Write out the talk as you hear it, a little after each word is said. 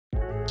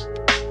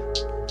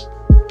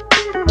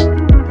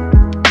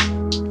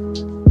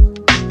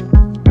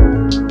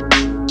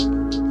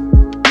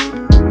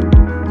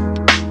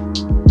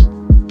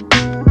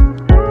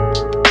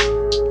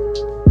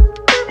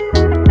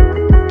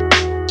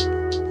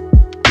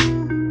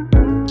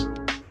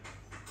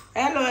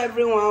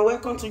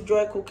welcome to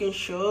Joy Cooking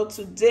Show.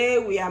 Today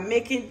we are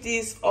making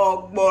this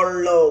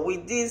ogbono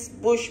with this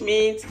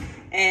bushmeat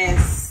and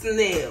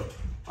snail.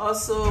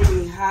 Also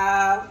we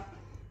have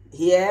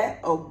here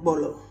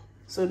ogbono.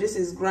 So this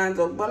is ground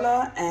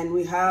ogbono, and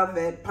we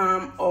have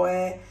palm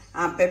oil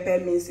and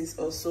peppermint is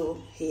also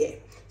here.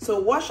 So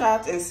watch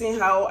out and see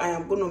how I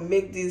am going to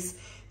make this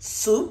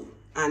soup,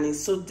 and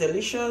it's so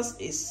delicious.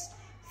 It's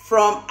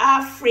from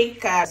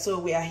Africa. So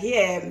we are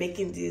here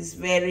making this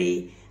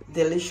very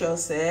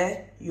delicious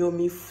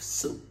yummy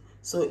soup.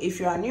 So if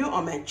you are new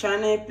on my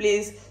channel,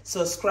 please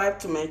subscribe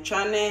to my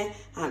channel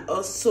and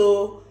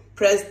also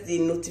press the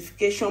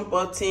notification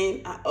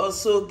button, and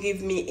also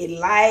give me a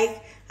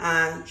like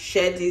and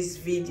share this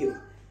video.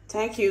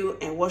 Thank you,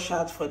 and watch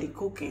out for the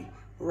cooking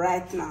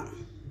right now.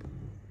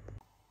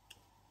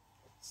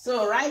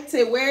 So right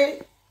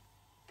away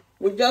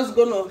we're just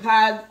gonna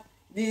add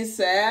this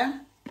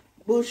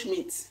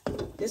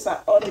bushmeat. These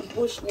are all the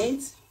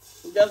bushmeat.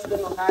 We're just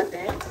gonna add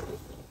them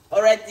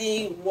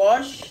already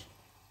washed.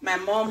 My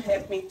mom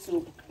helped me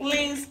to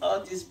cleanse all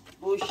this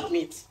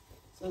bushmeat.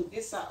 So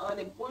these are all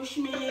the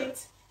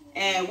bushmeat,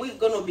 and we're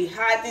gonna be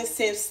adding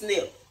same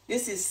snail.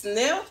 This is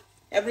snail.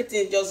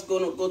 Everything just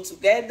gonna go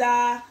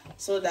together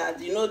so that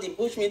you know the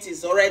bushmeat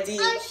is already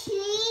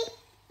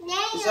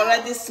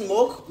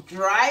smoked,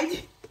 dried.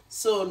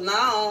 So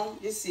now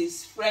this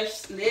is fresh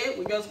snail.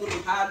 We're just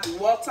gonna add the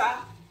water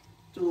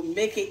to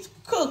make it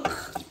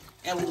cook,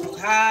 and we'll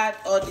add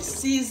all the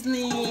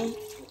seasoning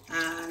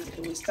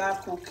and we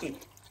start cooking.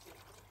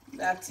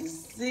 That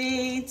is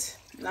it.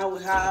 Now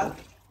we have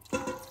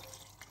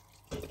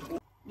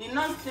the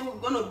next thing we're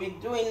going to be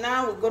doing.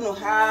 Now we're going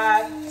to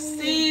add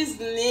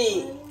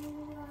seasoning.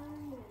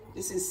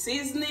 This is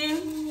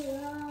seasoning,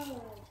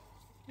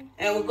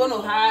 and we're going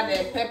to add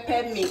a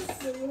peppermint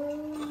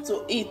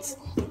to it.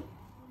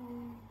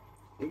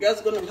 We're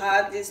just going to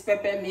add this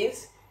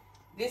peppermint.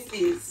 This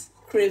is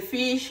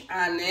crayfish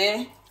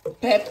and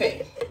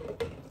pepper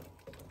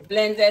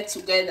blended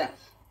together.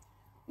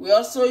 We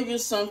also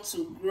use some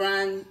to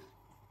grind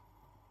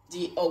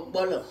the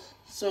ogbono.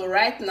 So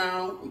right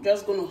now we're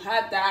just going to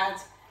add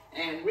that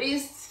and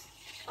rest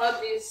all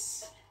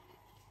this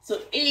to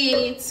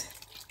it,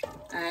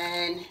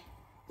 and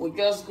we're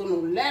just going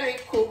to let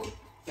it cook.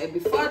 But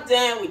before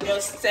then, we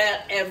just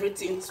stir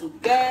everything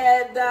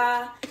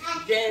together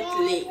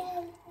gently.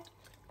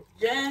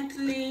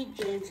 Gently.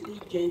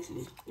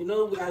 You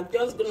know, we are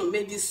just going to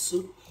make this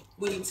soup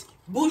with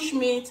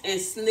bushmeat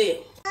and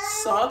snail.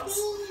 Salt.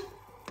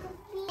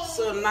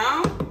 So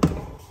now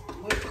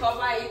we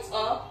cover it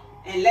up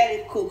and let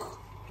it cook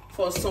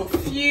for some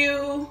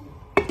few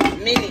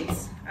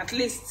minutes, at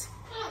least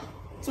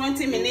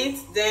 20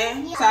 minutes,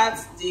 then start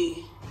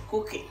the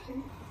cooking.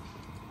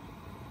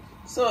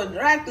 So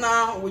right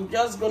now we're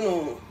just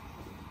gonna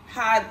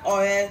add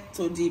oil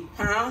to the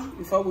pan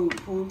before we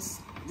put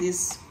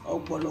this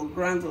ogbono,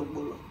 ground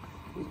ogbono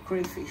with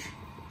crayfish.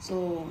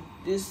 So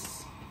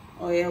this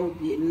oil will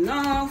be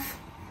enough.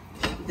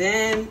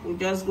 Then we're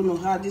just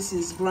gonna add, this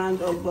is ground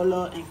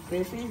ogbono and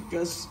crayfish.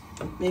 Just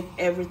make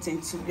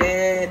everything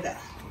together.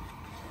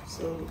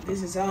 So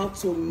this is how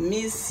to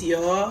mix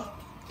your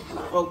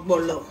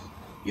ogbono.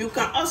 You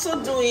can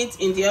also do it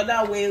in the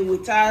other way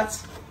without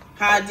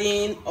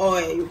adding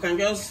oil. You can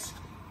just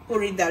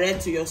put it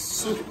direct to your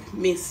soup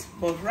mix.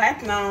 But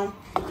right now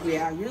we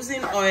are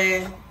using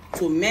oil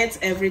to melt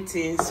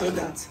everything so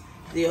that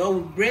they all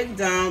will break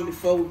down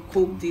before we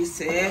cook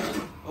this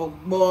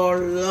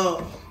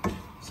ogbono.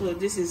 So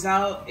this is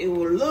how it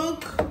will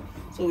look.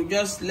 So we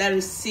just let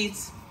it sit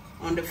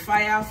on the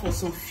fire for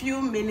some few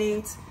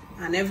minutes,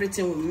 and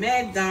everything will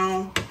melt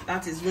down.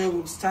 That is when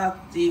we'll start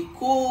the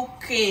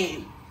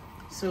cooking.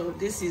 So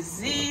this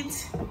is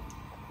it.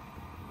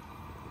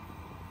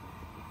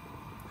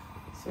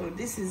 So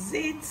this is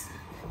it.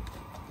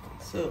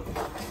 So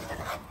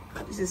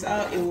this is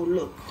how it will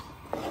look.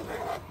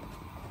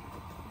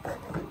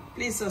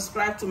 Please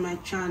subscribe to my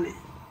channel.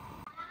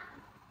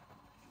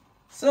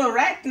 So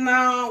right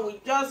now we're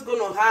just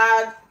gonna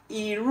add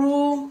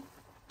iru.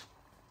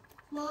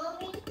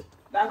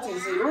 That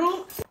is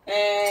iru,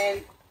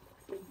 and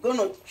we're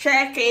gonna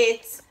check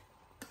it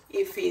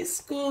if it's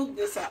cooked.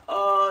 These are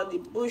all the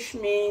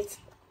bushmeat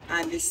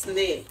and the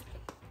snail.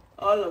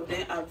 All of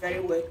them are very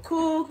well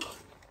cooked.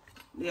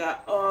 They are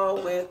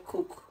all well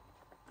cooked,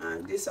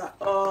 and these are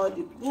all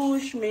the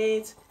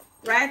bushmeat.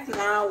 Right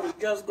now we're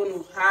just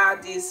gonna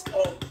add this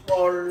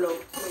ogbono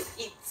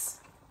to it.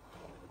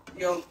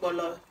 The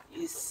ogbono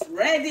is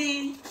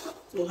ready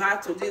to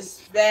add to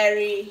this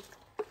very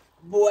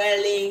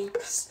boiling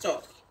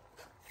stock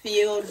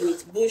filled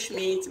with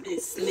bushmeat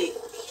and snail.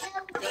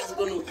 Just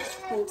gonna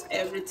put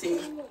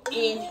everything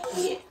in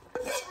here.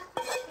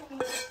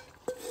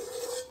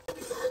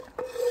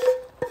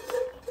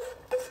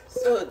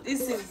 So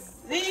this is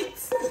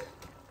it.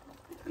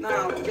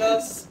 Now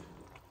just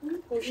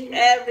push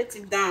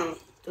everything down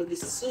to the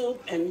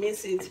soup and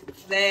mix it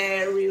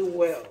very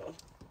well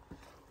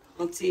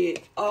until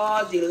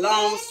all the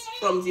lumps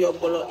from the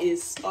ogbono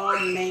is all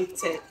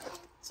melted.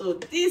 So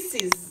this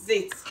is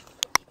it.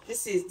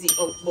 This is the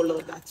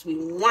ogbono that we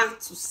want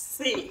to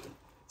see.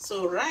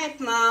 So right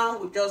now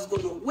we're just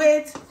gonna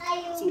wait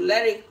to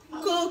let it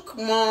cook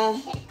more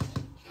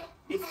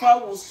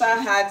before we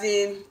start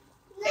adding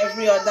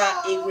every other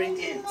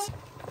ingredient.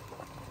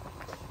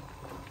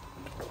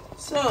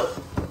 So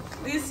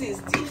this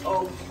is the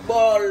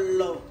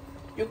ogbono.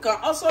 You can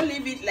also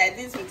leave it like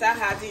this without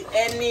adding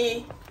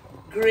any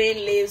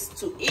green leaves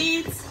to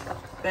it,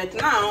 but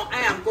now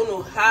I am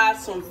going to add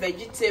some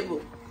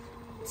vegetable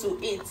to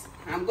it.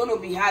 I'm going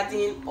to be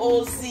adding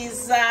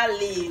oziza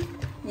leaf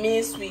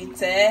mixed with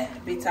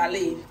bitter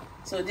leaf.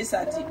 So these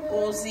are the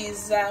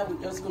oziza.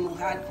 We're just going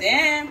to add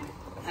them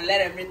and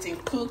let everything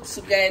cook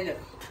together.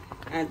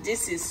 And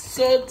this is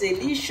so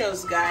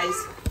delicious, guys.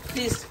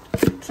 Please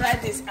try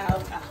this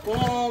out at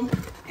home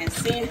and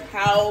see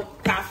how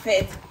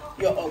perfect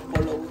your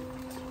ogbono will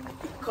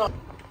become.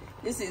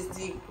 This is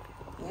the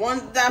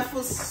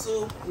wonderful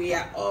soup we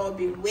are all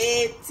been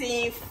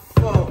waiting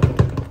for.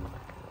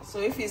 So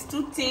if it's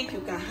too thick,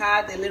 you can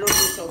add a little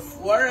bit of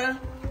water,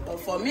 but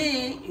for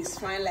me it's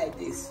fine like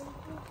this.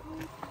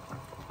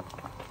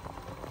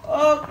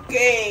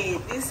 Okay,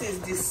 this is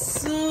the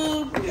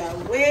soup we are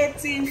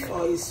waiting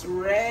for. It's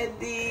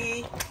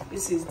ready.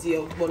 This is the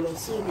Ogbono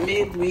soup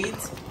made with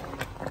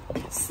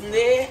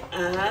snail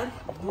and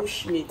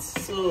bushmeat.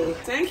 So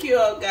thank you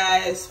all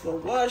guys for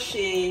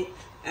watching,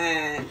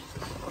 and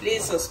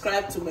please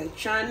subscribe to my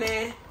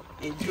channel.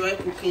 Enjoy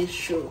cooking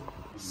show.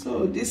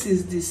 So this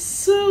is the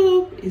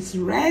soup. It's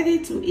ready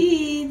to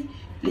eat.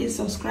 Please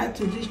subscribe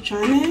to this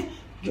channel.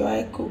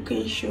 Enjoy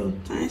cooking show.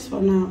 Thanks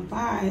for now.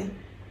 Bye.